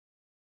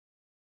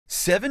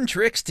7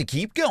 tricks to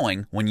keep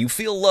going when you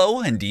feel low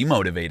and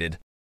demotivated.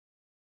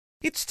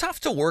 It's tough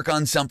to work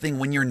on something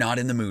when you're not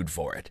in the mood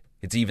for it.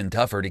 It's even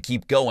tougher to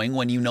keep going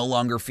when you no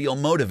longer feel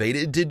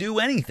motivated to do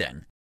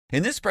anything.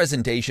 In this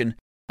presentation,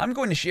 I'm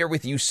going to share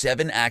with you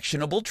 7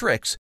 actionable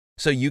tricks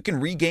so you can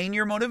regain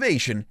your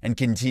motivation and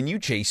continue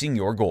chasing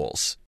your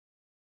goals.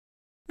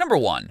 Number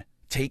 1,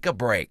 take a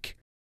break.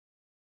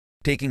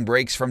 Taking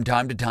breaks from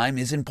time to time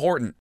is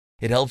important.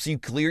 It helps you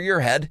clear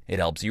your head, it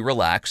helps you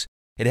relax,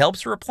 it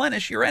helps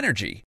replenish your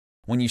energy.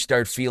 When you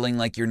start feeling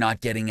like you're not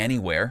getting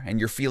anywhere and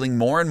you're feeling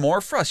more and more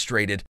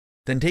frustrated,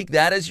 then take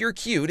that as your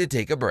cue to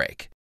take a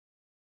break.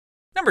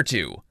 Number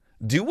 2,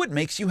 do what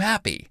makes you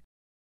happy.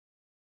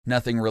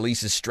 Nothing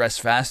releases stress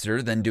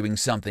faster than doing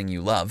something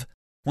you love.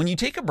 When you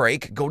take a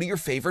break, go to your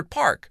favorite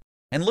park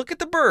and look at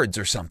the birds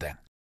or something.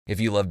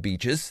 If you love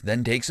beaches,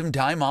 then take some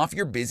time off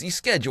your busy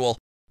schedule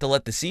to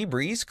let the sea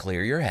breeze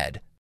clear your head.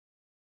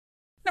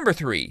 Number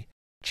 3,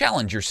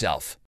 challenge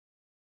yourself.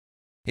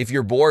 If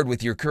you're bored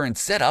with your current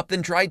setup,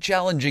 then try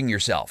challenging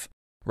yourself.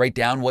 Write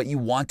down what you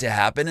want to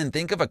happen and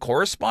think of a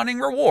corresponding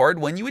reward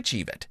when you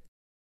achieve it.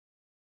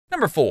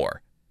 Number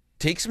 4,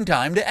 take some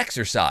time to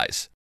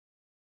exercise.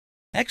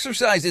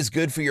 Exercise is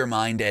good for your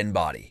mind and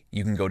body.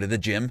 You can go to the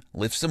gym,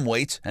 lift some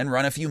weights, and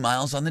run a few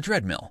miles on the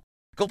treadmill.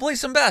 Go play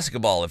some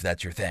basketball if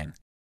that's your thing.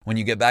 When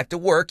you get back to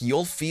work,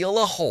 you'll feel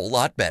a whole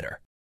lot better.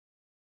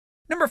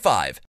 Number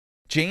 5,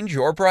 change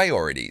your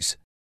priorities.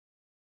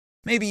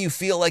 Maybe you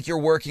feel like you're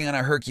working on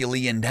a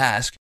Herculean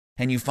task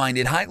and you find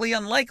it highly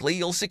unlikely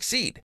you'll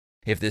succeed.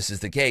 If this is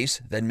the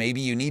case, then maybe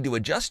you need to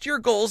adjust your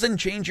goals and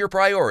change your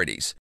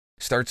priorities.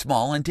 Start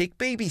small and take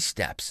baby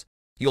steps.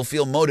 You'll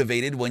feel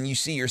motivated when you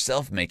see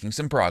yourself making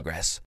some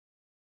progress.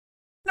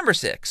 Number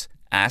 6,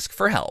 ask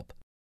for help.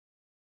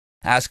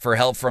 Ask for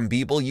help from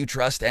people you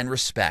trust and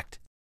respect.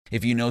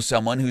 If you know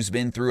someone who's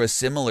been through a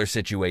similar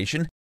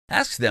situation,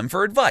 ask them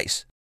for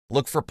advice.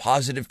 Look for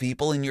positive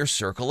people in your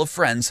circle of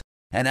friends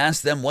and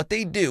ask them what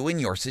they do in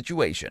your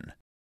situation.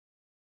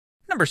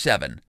 Number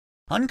 7,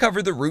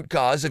 uncover the root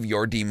cause of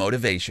your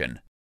demotivation.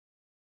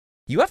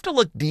 You have to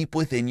look deep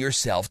within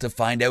yourself to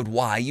find out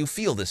why you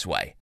feel this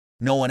way.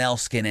 No one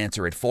else can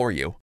answer it for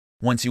you.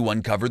 Once you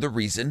uncover the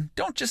reason,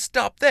 don't just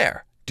stop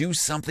there. Do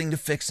something to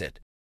fix it.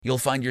 You'll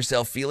find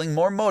yourself feeling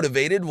more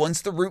motivated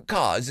once the root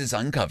cause is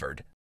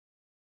uncovered.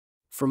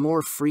 For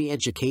more free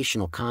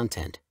educational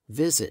content,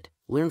 visit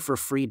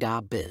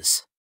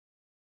learnforfree.biz.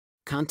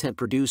 Content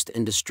produced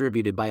and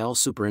distributed by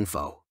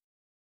AllSuperInfo.